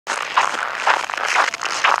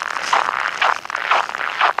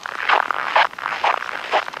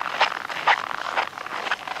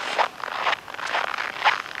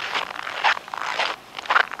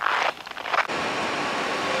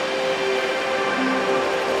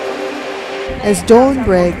As dawn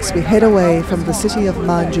breaks, we head away from the city of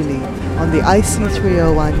Manzhouli on the icy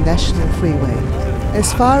 301 National Freeway.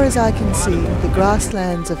 As far as I can see, the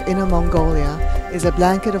grasslands of Inner Mongolia is a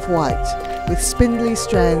blanket of white, with spindly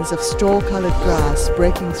strands of straw-coloured grass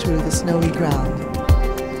breaking through the snowy ground.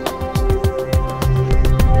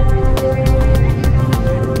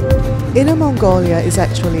 Inner Mongolia is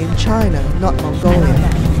actually in China, not Mongolia.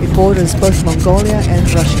 It borders both Mongolia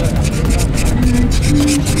and Russia.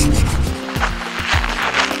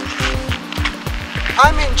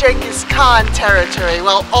 I'm in Genghis Khan territory,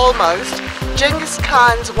 well, almost. Genghis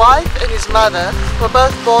Khan's wife and his mother were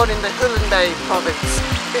both born in the Hulunbuir province.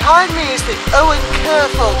 Behind me is the Owen Kerr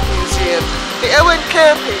Folk Museum. The Owen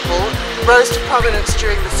Kerr people rose to prominence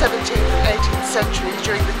during the 17th and 18th centuries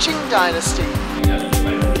during the Qing dynasty.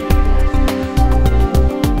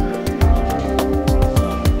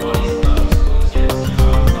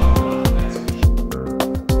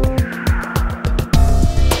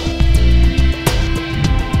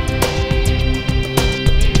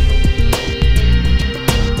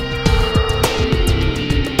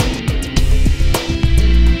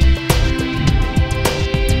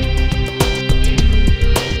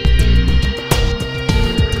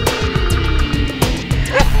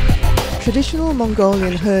 Traditional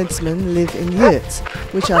Mongolian herdsmen live in yurts,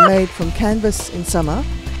 which are made from canvas in summer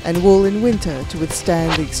and wool in winter to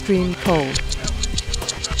withstand the extreme cold.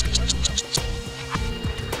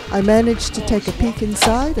 I managed to take a peek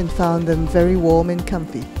inside and found them very warm and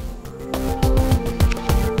comfy.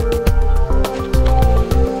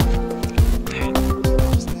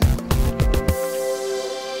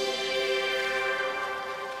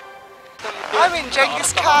 I'm in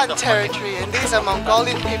Genghis Khan territory, and these are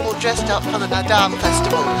Mongolian people dressed up for the Nadam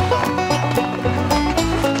festival.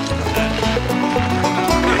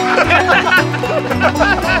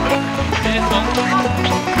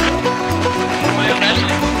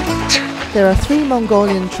 There are 3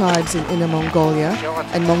 Mongolian tribes in Inner Mongolia,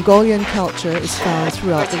 and Mongolian culture is found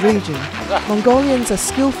throughout the region. Mongolians are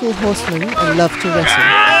skillful horsemen and love to wrestle.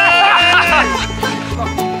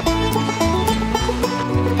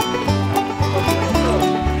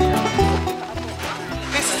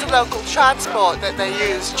 Local transport that they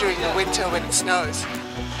use during the winter when it snows.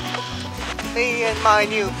 Me and my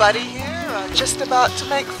new buddy here are just about to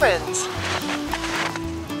make friends.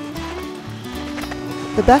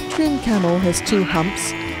 The Bactrian camel has 2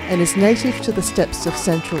 humps and is native to the steppes of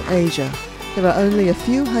Central Asia. There are only a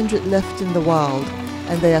few hundred left in the wild,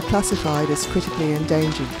 and they are classified as critically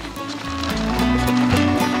endangered.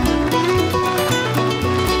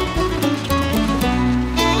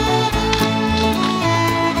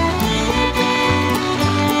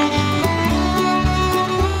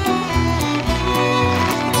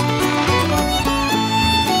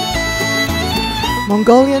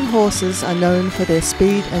 Mongolian horses are known for their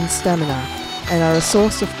speed and stamina and are a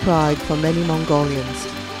source of pride for many Mongolians.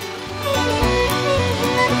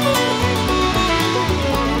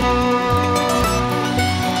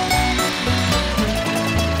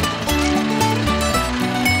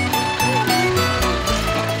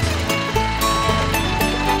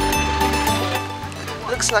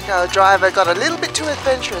 Looks like our driver got a little bit too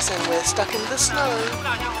adventurous and we're stuck in the snow.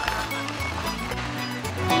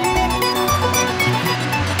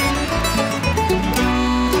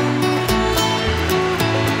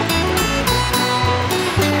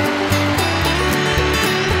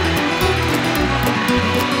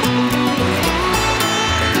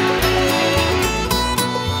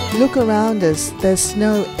 Look around us, there's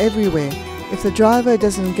snow everywhere. If the driver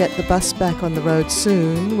doesn't get the bus back on the road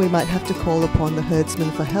soon, we might have to call upon the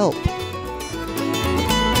herdsman for help. So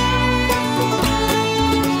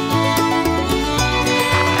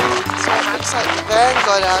it looks like the van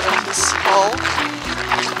got out of this hole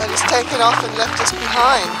and has taken off and left us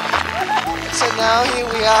behind. So now here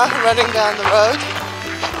we are running down the road,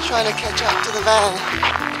 trying to catch up to the van.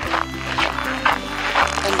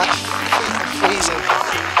 And my feet are freezing.